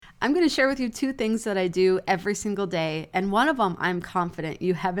I'm going to share with you two things that I do every single day, and one of them I'm confident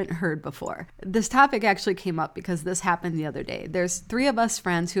you haven't heard before. This topic actually came up because this happened the other day. There's three of us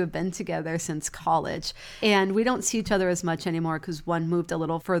friends who have been together since college, and we don't see each other as much anymore because one moved a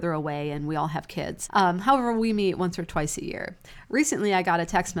little further away and we all have kids. However, we meet once or twice a year. Recently, I got a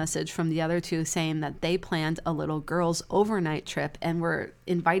text message from the other two saying that they planned a little girls' overnight trip and were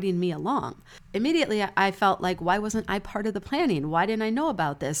inviting me along. Immediately, I felt like, why wasn't I part of the planning? Why didn't I know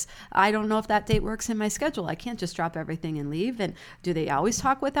about this? I don't know if that date works in my schedule. I can't just drop everything and leave. And do they always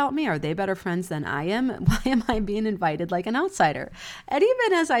talk without me? Are they better friends than I am? Why am I being invited like an outsider? And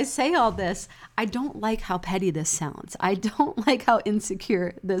even as I say all this, I don't like how petty this sounds. I don't like how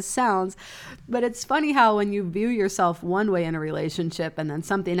insecure this sounds. But it's funny how when you view yourself one way in a relationship and then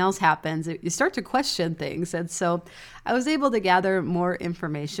something else happens, you start to question things. And so I was able to gather more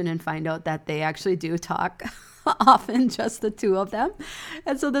information and find out that they actually do talk often, just the two of them.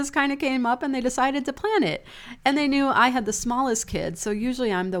 And so this kind of came up and they decided to plan it. And they knew I had the smallest kids. So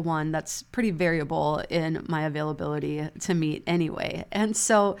usually I'm the one that's pretty variable in my availability to meet anyway. And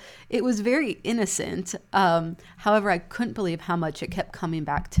so it was very innocent. However, I couldn't believe how much it kept coming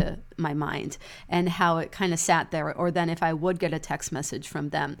back to my mind and how it kind of sat there. Or then if I would get a text message from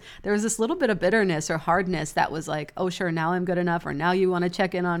them, there was this little bit of bitterness or hardness that was like, oh, sure, now I'm good enough, or now you want to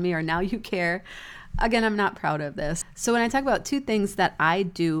check in on me, or now you care. Again, I'm not proud of this. So when I talk about two things that I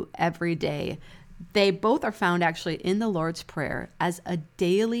do every day, they both are found actually in the Lord's Prayer as a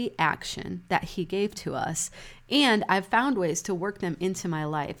daily action that He gave to us. And I've found ways to work them into my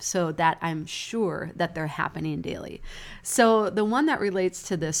life so that I'm sure that they're happening daily. So the one that relates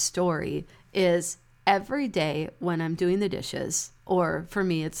to this story is every day when I'm doing the dishes, or for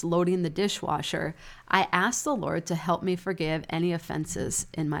me, it's loading the dishwasher, I ask the Lord to help me forgive any offenses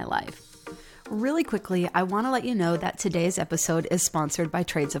in my life. Really quickly, I want to let you know that today's episode is sponsored by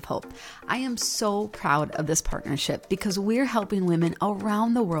Trades of Hope. I am so proud of this partnership because we're helping women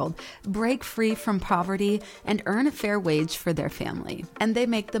around the world break free from poverty and earn a fair wage for their family. And they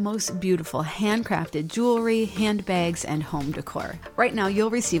make the most beautiful handcrafted jewelry, handbags, and home decor. Right now, you'll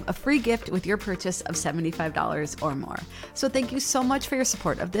receive a free gift with your purchase of $75 or more. So thank you so much for your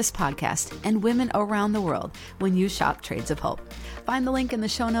support of this podcast and women around the world when you shop Trades of Hope. Find the link in the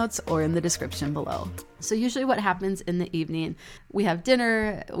show notes or in the description below. So usually what happens in the evening, we have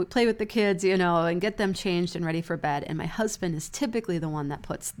dinner, we play with the kids, and get them changed and ready for bed. And my husband is typically the one that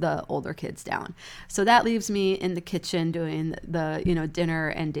puts the older kids down. So that leaves me in the kitchen doing the, dinner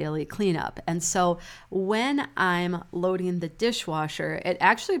and daily cleanup. And so when I'm loading the dishwasher, it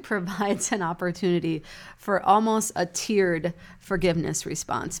actually provides an opportunity for almost a tiered forgiveness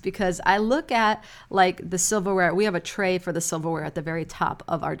response, because I look at like the silverware. We have a tray for the silverware at the very top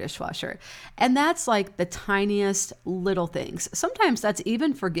of our dishwasher. And that's like the tiniest little things. Sometimes that's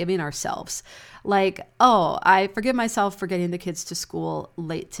even forgiving ourselves. Like, oh, I forgive myself for getting the kids to school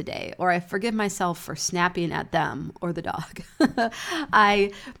late today, or I forgive myself for snapping at them or the dog.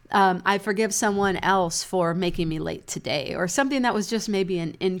 I forgive someone else for making me late today, or something that was just maybe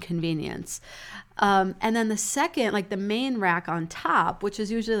an inconvenience. And then the second, like the main rack on top, which is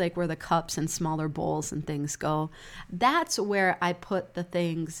usually like where the cups and smaller bowls and things go, that's where I put the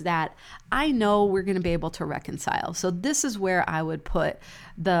things that I know we're going to be able to reconcile. So this is where I would put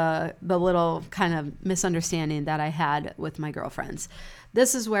the little kind of misunderstanding that I had with my girlfriends.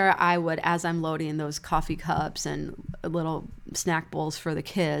 This is where I would, as I'm loading those coffee cups and little snack bowls for the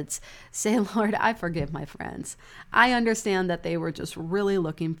kids, say, Lord, I forgive my friends. I understand that they were just really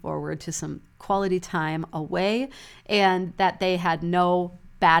looking forward to some quality time away and that they had no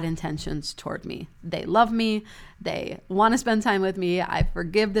bad intentions toward me. They love me. They want to spend time with me. I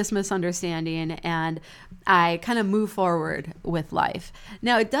forgive this misunderstanding and I kind of move forward with life.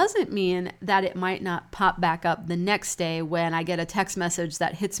 Now, it doesn't mean that it might not pop back up the next day when I get a text message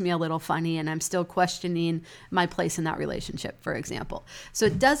that hits me a little funny and I'm still questioning my place in that relationship, for example. So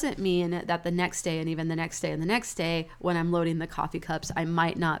it doesn't mean that the next day and even the next day and the next day when I'm loading the coffee cups, I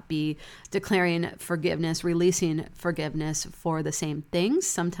might not be declaring forgiveness, releasing forgiveness for the same things.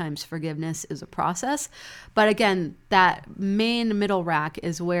 Sometimes forgiveness is a process. But again, that main middle rack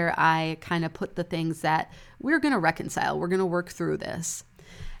is where I kind of put the things that we're going to reconcile. We're going to work through this.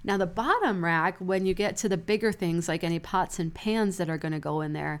 Now, the bottom rack, when you get to the bigger things like any pots and pans that are going to go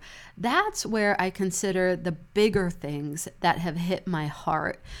in there, that's where I consider the bigger things that have hit my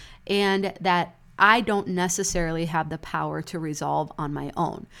heart and that I don't necessarily have the power to resolve on my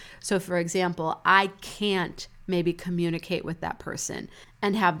own. So, for example, I can't maybe communicate with that person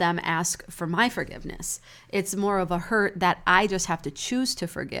and have them ask for my forgiveness. It's more of a hurt that I just have to choose to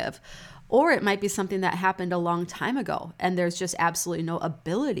forgive. Or it might be something that happened a long time ago and there's just absolutely no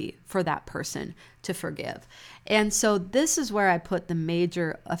ability for that person to forgive. And so this is where I put the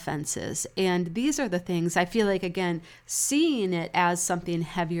major offenses. And these are the things I feel like, again, seeing it as something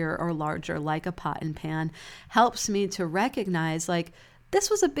heavier or larger, like a pot and pan, helps me to recognize like this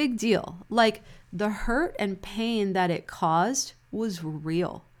was a big deal. Like the hurt and pain that it caused was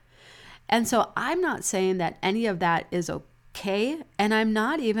real. And so I'm not saying that any of that is okay, and I'm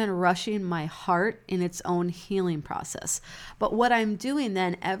not even rushing my heart in its own healing process. But what I'm doing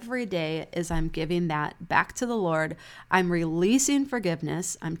then every day is I'm giving that back to the Lord. I'm releasing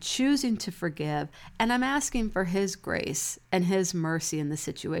forgiveness. I'm choosing to forgive, and I'm asking for His grace and His mercy in the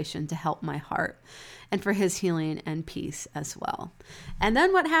situation to help my heart, and for His healing and peace as well. And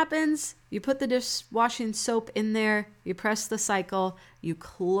then what happens? You put the dishwashing soap in there, you press the cycle, you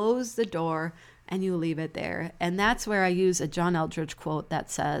close the door, and you leave it there. And that's where I use a John Eldredge quote that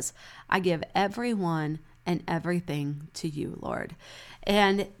says, "I give everyone and everything to you, Lord."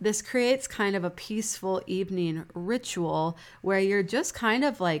 And this creates kind of a peaceful evening ritual where you're just kind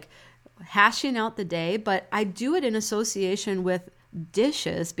of like hashing out the day, but I do it in association with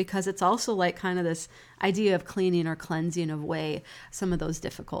dishes because it's also like kind of this idea of cleaning or cleansing away some of those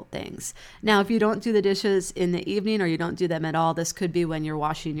difficult things. Now, if you don't do the dishes in the evening or you don't do them at all, this could be when you're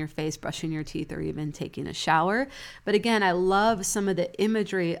washing your face, brushing your teeth, or even taking a shower. But again, I love some of the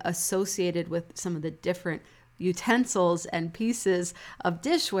imagery associated with some of the different utensils and pieces of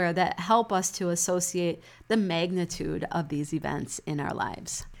dishware that help us to associate the magnitude of these events in our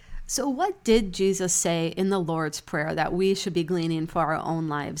lives. So what did Jesus say in the Lord's Prayer that we should be gleaning for our own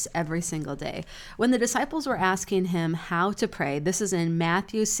lives every single day? When the disciples were asking him how to pray, this is in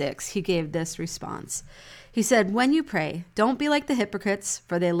Matthew 6, he gave this response. He said, "When you pray, don't be like the hypocrites,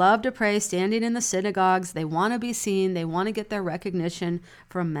 for they love to pray standing in the synagogues. They want to be seen. They want to get their recognition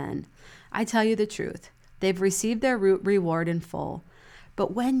from men. I tell you the truth. They've received their reward in full.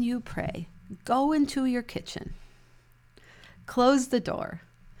 But when you pray, go into your kitchen, close the door,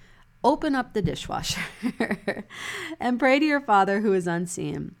 open up the dishwasher and pray to your Father who is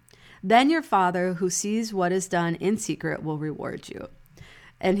unseen. Then your Father who sees what is done in secret will reward you."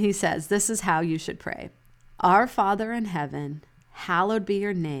 And he says, this is how you should pray. "Our Father in heaven, hallowed be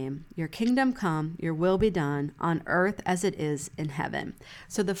your name. Your kingdom come, your will be done on earth as it is in heaven."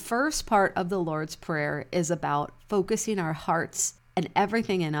 So the first part of the Lord's Prayer is about focusing our hearts and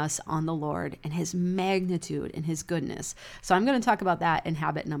everything in us on the Lord and His magnitude and His goodness. So I'm going to talk about that in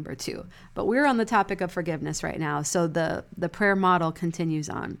habit number 2. But we're on the topic of forgiveness right now. So the prayer model continues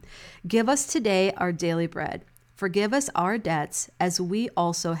on. "Give us today our daily bread. Forgive us our debts as we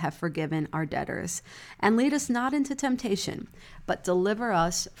also have forgiven our debtors. And lead us not into temptation, but deliver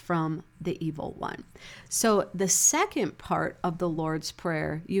us from the evil one." So the second part of the Lord's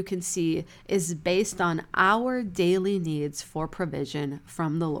Prayer, you can see, is based on our daily needs for provision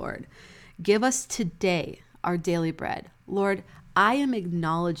from the Lord. Give us today our daily bread. Lord, I am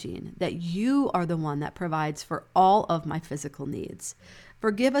acknowledging that you are the one that provides for all of my physical needs.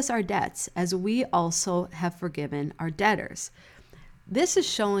 Forgive us our debts as we also have forgiven our debtors. This is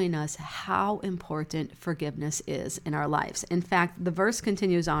showing us how important forgiveness is in our lives. In fact, the verse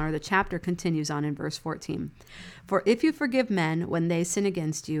continues on, or the chapter continues on in verse 14. "For if you forgive men when they sin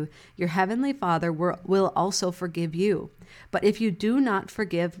against you, your heavenly Father will also forgive you. But if you do not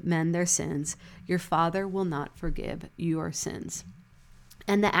forgive men their sins, your Father will not forgive your sins."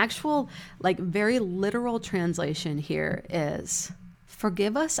 And the actual, very literal translation here is,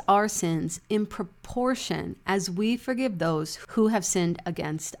 "Forgive us our sins in proportion as we forgive those who have sinned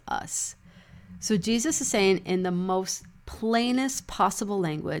against us." So Jesus is saying in the most plainest possible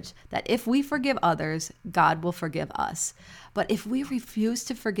language that if we forgive others, God will forgive us. But if we refuse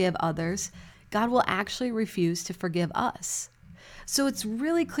to forgive others, God will actually refuse to forgive us. So it's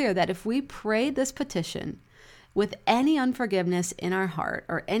really clear that if we pray this petition with any unforgiveness in our heart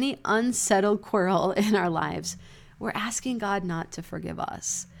or any unsettled quarrel in our lives, we're asking God not to forgive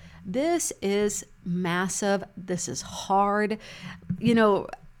us. This is massive. This is hard.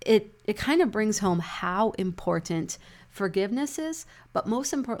 It kind of brings home how important forgiveness is, but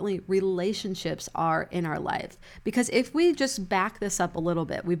most importantly, relationships are in our life. Because if we just back this up a little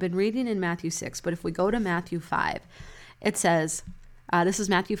bit, we've been reading in Matthew 6, but if we go to Matthew 5, it says, this is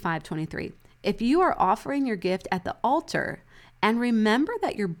Matthew 5:23. "If you are offering your gift at the altar and remember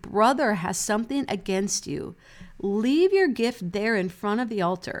that your brother has something against you, leave your gift there in front of the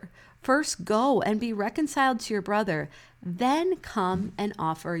altar. First go and be reconciled to your brother, then come and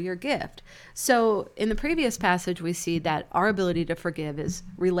offer your gift. So in the previous passage, we see that our ability to forgive is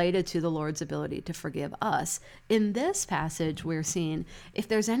related to the Lord's ability to forgive us. In this passage, we're seeing if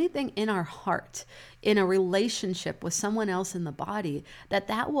there's anything in our heart, in a relationship with someone else in the body,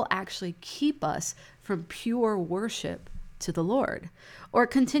 that will actually keep us from pure worship to the Lord. Or it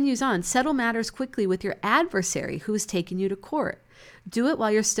continues on, settle matters quickly with your adversary who is taking you to court. Do it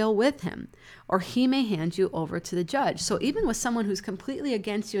while you're still with him, or he may hand you over to the judge. So even with someone who's completely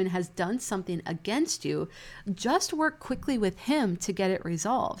against you and has done something against you, just work quickly with him to get it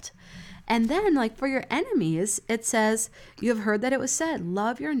resolved. And then, like for your enemies, it says, you have heard that it was said,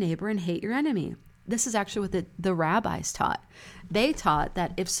 love your neighbor and hate your enemy. This is actually what the rabbis taught. They taught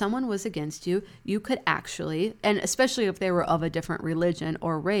that if someone was against you, you could actually, and especially if they were of a different religion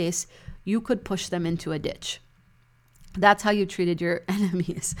or race, you could push them into a ditch. That's how you treated your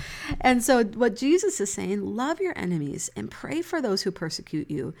enemies. And so what Jesus is saying, love your enemies and pray for those who persecute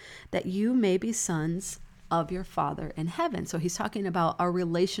you, that you may be sons of your Father in heaven. So he's talking about our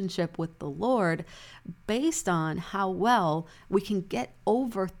relationship with the Lord based on how well we can get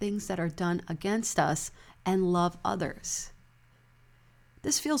over things that are done against us and love others.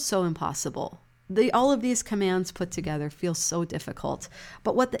 This feels so impossible. All of these commands put together feel so difficult.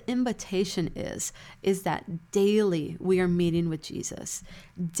 But what the invitation is that daily we are meeting with Jesus.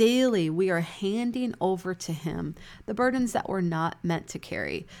 Daily we are handing over to him the burdens that we're not meant to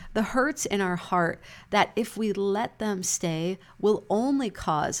carry, the hurts in our heart that if we let them stay will only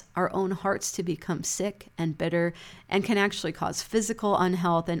cause our own hearts to become sick and bitter and can actually cause physical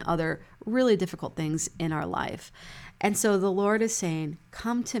unhealth and other really difficult things in our life. And so the Lord is saying,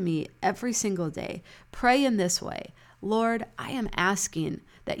 come to me every single day. Pray in this way. Lord, I am asking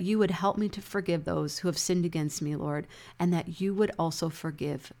that you would help me to forgive those who have sinned against me, Lord, and that you would also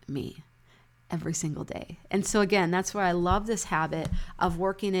forgive me every single day. And so again, that's why I love this habit of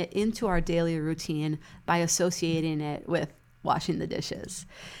working it into our daily routine by associating it with washing the dishes.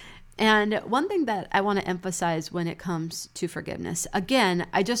 And one thing that I want to emphasize when it comes to forgiveness, again,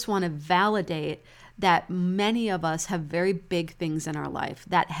 I just want to validate that many of us have very big things in our life.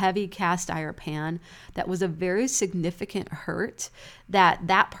 That heavy cast iron pan, that was a very significant hurt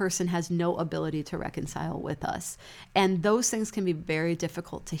that person has no ability to reconcile with us. And those things can be very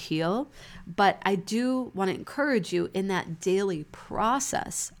difficult to heal. But I do want to encourage you in that daily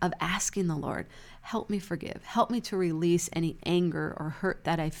process of asking the Lord, help me forgive. Help me to release any anger or hurt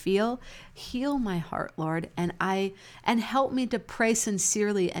that I feel. Heal my heart, Lord, and help me to pray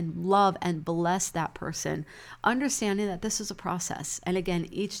sincerely and love and bless that person, understanding that this is a process. And again,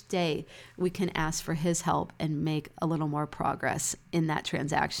 each day we can ask for his help and make a little more progress in that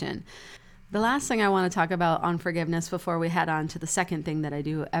transaction. The last thing I want to talk about on forgiveness before we head on to the second thing that I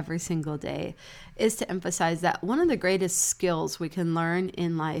do every single day is to emphasize that one of the greatest skills we can learn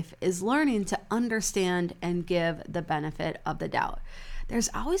in life is learning to understand and give the benefit of the doubt. There's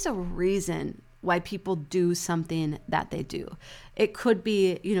always a reason why people do something that they do. It could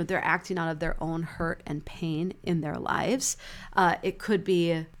be, they're acting out of their own hurt and pain in their lives. It could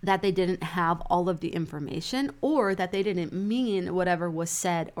be that they didn't have all of the information, or that they didn't mean whatever was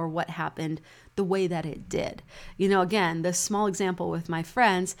said or what happened the way that it did. Again, this small example with my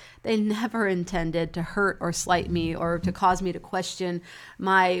friends, they never intended to hurt or slight me or to cause me to question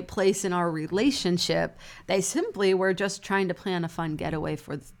my place in our relationship. They simply were just trying to plan a fun getaway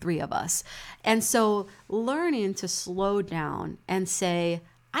for the three of us. And so learning to slow down and say,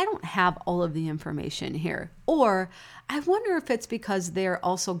 I don't have all of the information here. Or I wonder if it's because they're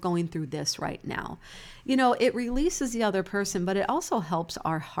also going through this right now. It releases the other person, but it also helps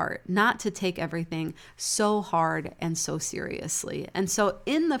our heart not to take everything so hard and so seriously. And so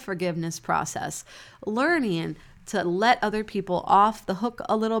in the forgiveness process, learning to let other people off the hook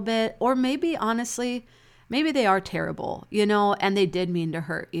a little bit, or maybe honestly, maybe they are terrible, and they did mean to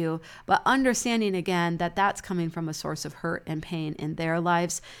hurt you, but understanding again that that's coming from a source of hurt and pain in their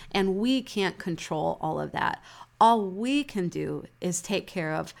lives, and we can't control all of that. All we can do is take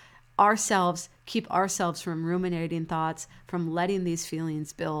care of ourselves, keep ourselves from ruminating thoughts, from letting these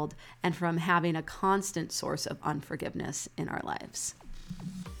feelings build, and from having a constant source of unforgiveness in our lives.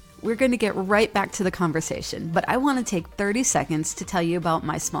 We're going to get right back to the conversation, but I want to take 30 seconds to tell you about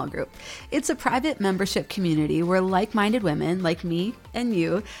my small group. It's a private membership community where like-minded women like me and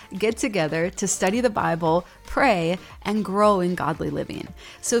you get together to study the Bible, pray, and grow in godly living.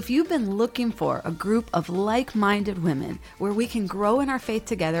 So if you've been looking for a group of like-minded women where we can grow in our faith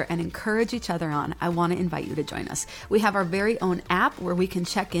together and encourage each other on, I want to invite you to join us. We have our very own app where we can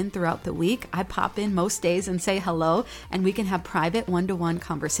check in throughout the week. I pop in most days and say hello, and we can have private one-to-one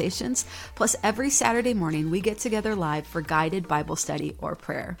conversations meditations. Plus, every Saturday morning, we get together live for guided Bible study or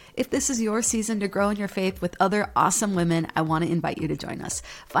prayer. If this is your season to grow in your faith with other awesome women, I want to invite you to join us.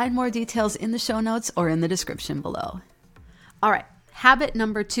 Find more details in the show notes or in the description below. All right. Habit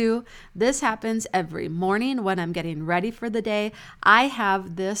number 2, this happens every morning when I'm getting ready for the day. I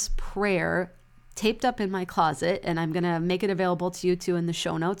have this prayer taped up in my closet, and I'm going to make it available to you too in the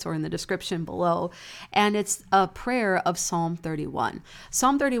show notes or in the description below. And it's a prayer of Psalm 31.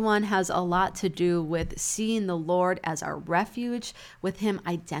 Psalm 31 has a lot to do with seeing the Lord as our refuge, with Him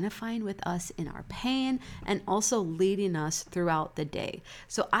identifying with us in our pain, and also leading us throughout the day.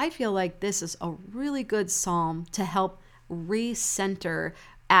 So I feel like this is a really good psalm to help recenter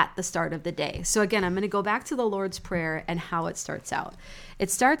at the start of the day. So again, I'm going to go back to the Lord's Prayer and how it starts out.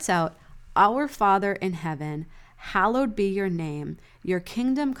 It starts out, Our Father in heaven, hallowed be your name. Your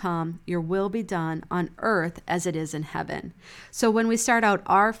kingdom come, your will be done on earth as it is in heaven. So when we start out,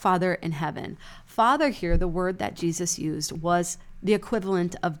 Our Father in heaven, Father here, the word that Jesus used was the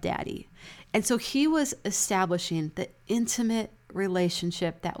equivalent of daddy. And so he was establishing the intimate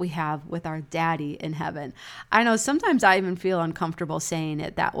relationship that we have with our daddy in heaven. I know sometimes I even feel uncomfortable saying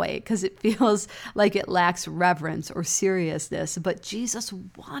it that way because it feels like it lacks reverence or seriousness. But Jesus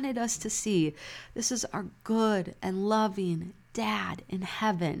wanted us to see this is our good and loving Dad in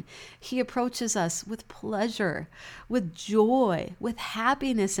heaven. He approaches us with pleasure, with joy, with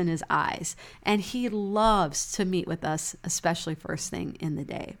happiness in his eyes, and he loves to meet with us, especially first thing in the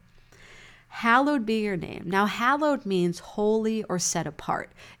day. Hallowed be your name. Now, hallowed means holy or set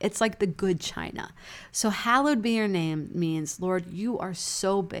apart. It's like the good china. So hallowed be your name means, Lord, you are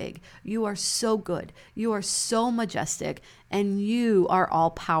so big. You are so good. You are so majestic, and you are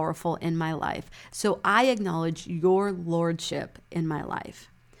all powerful in my life. So I acknowledge your lordship in my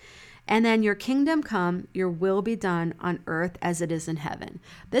life. And then your kingdom come, your will be done on earth as it is in heaven.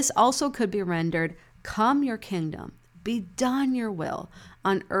 This also could be rendered, come your kingdom. Be done your will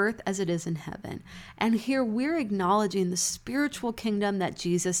on earth as it is in heaven. And here we're acknowledging the spiritual kingdom that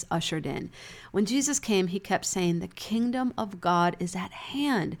Jesus ushered in. When Jesus came, he kept saying the kingdom of God is at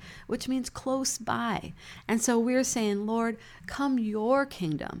hand, which means close by. And so we're saying, Lord, come your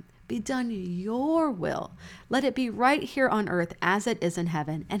kingdom. Be done your will. Let it be right here on earth as it is in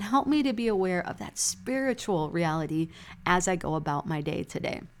heaven. And help me to be aware of that spiritual reality as I go about my day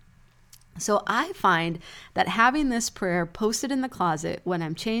today. So I find that having this prayer posted in the closet when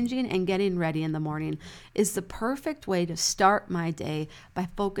I'm changing and getting ready in the morning is the perfect way to start my day by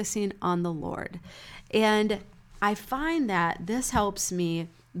focusing on the Lord. And I find that this helps me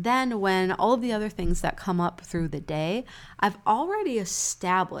then when all of the other things that come up through the day, I've already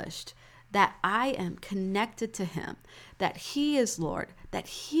established that I am connected to him, that he is Lord, that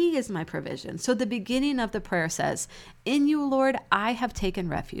he is my provision. So the beginning of the prayer says, in you, Lord, I have taken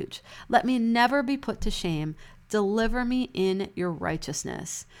refuge. Let me never be put to shame. Deliver me in your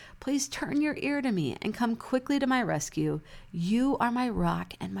righteousness. Please turn your ear to me and come quickly to my rescue. You are my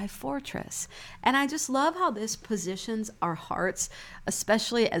rock and my fortress. And I just love how this positions our hearts,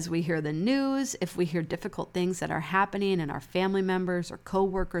 especially as we hear the news, if we hear difficult things that are happening in our family members or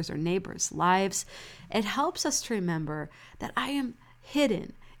coworkers or neighbors' lives. It helps us to remember that I am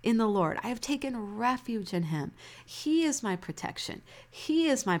hidden in the Lord. I have taken refuge in him. He is my protection. He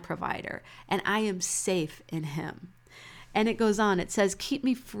is my provider, and I am safe in him. And it goes on. It says, keep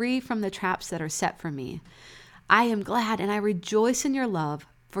me free from the traps that are set for me. I am glad and I rejoice in your love,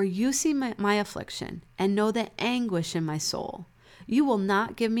 for you see my affliction and know the anguish in my soul. You will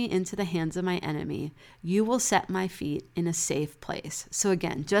not give me into the hands of my enemy. You will set my feet in a safe place. So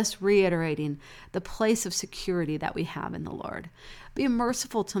again, just reiterating the place of security that we have in the Lord. Be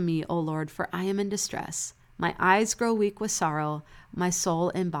merciful to me, O Lord, for I am in distress. My eyes grow weak with sorrow, my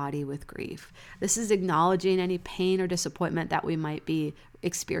soul and body with grief. This is acknowledging any pain or disappointment that we might be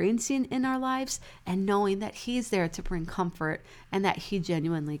experiencing in our lives and knowing that he's there to bring comfort and that he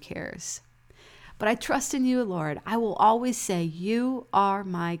genuinely cares. But I trust in you, Lord. I will always say, you are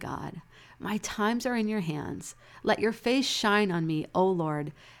my God. My times are in your hands. Let your face shine on me, O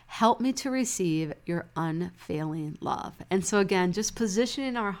Lord. Help me to receive your unfailing love. And so again, just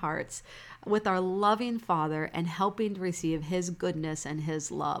positioning our hearts with our loving Father and helping to receive his goodness and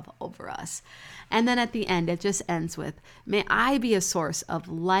his love over us. And then at the end, it just ends with, may I be a source of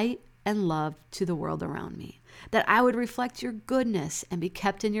light and love to the world around me, that I would reflect your goodness and be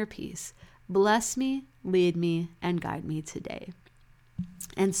kept in your peace. Bless me, lead me, and guide me today.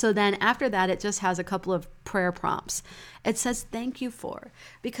 And so then after that, it just has a couple of prayer prompts. It says, thank you for,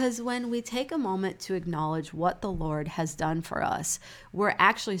 because when we take a moment to acknowledge what the Lord has done for us, we're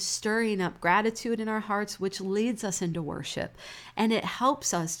actually stirring up gratitude in our hearts, which leads us into worship. And it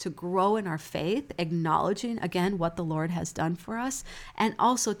helps us to grow in our faith, acknowledging again what the Lord has done for us, and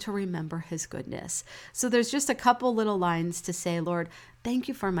also to remember his goodness. So there's just a couple little lines to say, Lord, thank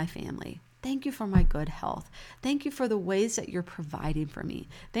you for my family. Thank you for my good health. Thank you for the ways that you're providing for me.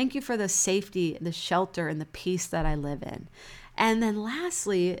 Thank you for the safety, the shelter, and the peace that I live in. And then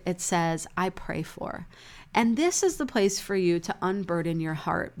lastly, it says, I pray for. And this is the place for you to unburden your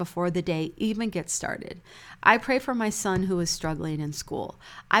heart before the day even gets started. I pray for my son who is struggling in school.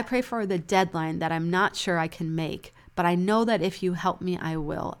 I pray for the deadline that I'm not sure I can make, but I know that if you help me, I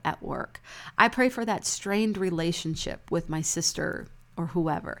will at work. I pray for that strained relationship with my sister or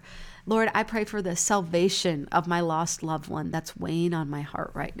whoever. Lord, I pray for the salvation of my lost loved one that's weighing on my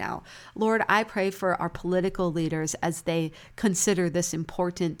heart right now. Lord, I pray for our political leaders as they consider this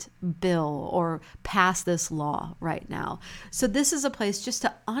important bill or pass this law right now. So this is a place just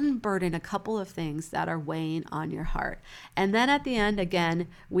to unburden a couple of things that are weighing on your heart. And then at the end, again,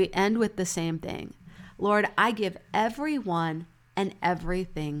 we end with the same thing. Lord, I give everyone and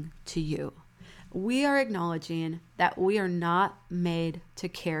everything to you. We are acknowledging that we are not made to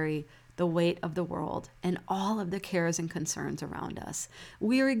carry the weight of the world and all of the cares and concerns around us.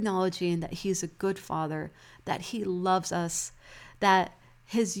 We are acknowledging that he's a good father, that he loves us, that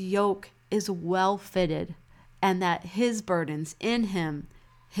his yoke is well fitted, and that his burdens in him,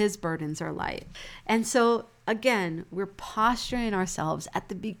 his burdens are light. And so again, we're posturing ourselves at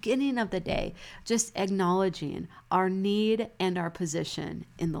the beginning of the day, just acknowledging our need and our position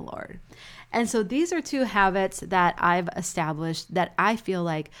in the Lord. And so these are two habits that I've established that I feel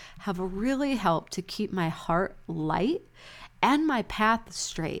like have really helped to keep my heart light and my path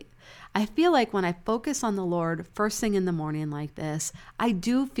straight. I feel like when I focus on the Lord first thing in the morning like this, I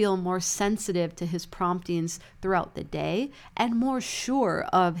do feel more sensitive to his promptings throughout the day and more sure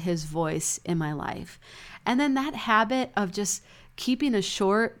of his voice in my life. And then that habit of just keeping a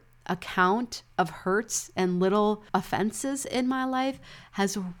short account of hurts and little offenses in my life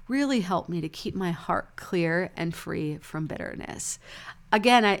has really helped me to keep my heart clear and free from bitterness.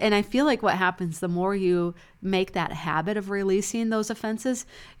 Again, I feel like what happens the more you make that habit of releasing those offenses,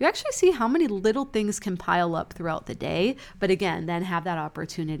 you actually see how many little things can pile up throughout the day, but again, then have that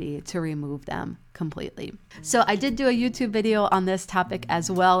opportunity to remove them completely. So I did do a YouTube video on this topic as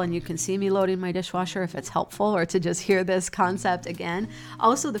well, and you can see me loading my dishwasher if it's helpful, or to just hear this concept again.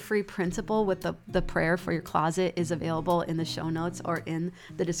 Also, the free principle with the prayer for your closet is available in the show notes or in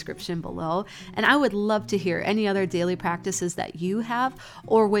the description below. And I would love to hear any other daily practices that you have,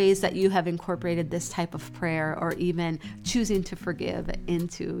 or ways that you have incorporated this type of prayer, or even choosing to forgive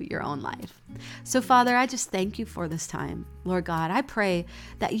into your own life. So Father, I just thank you for this time. Lord God, I pray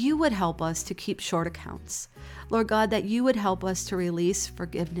that you would help us to keep short accounts. Lord God, that you would help us to release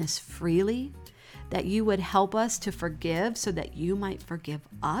forgiveness freely, that you would help us to forgive so that you might forgive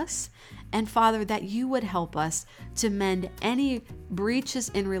us. And Father, that you would help us to mend any breaches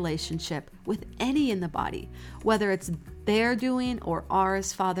in relationship with any in the body, whether it's their doing or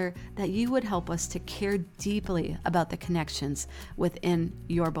ours, Father, that you would help us to care deeply about the connections within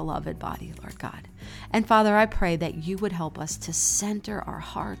your beloved body, Lord God. And Father, I pray that you would help us to center our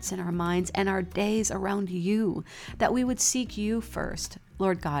hearts and our minds and our days around you, that we would seek you first,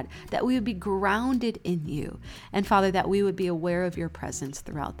 Lord God, that we would be grounded in you. And Father, that we would be aware of your presence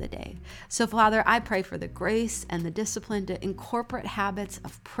throughout the day. So Father, I pray for the grace and the discipline to incorporate habits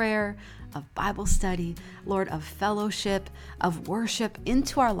of prayer, of Bible study, Lord, of fellowship, of worship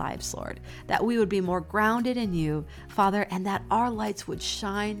into our lives, Lord, that we would be more grounded in you, Father, and that our lights would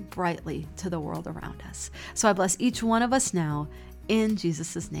shine brightly to the world around us. So I bless each one of us now in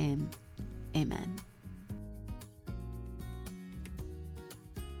Jesus' name. Amen.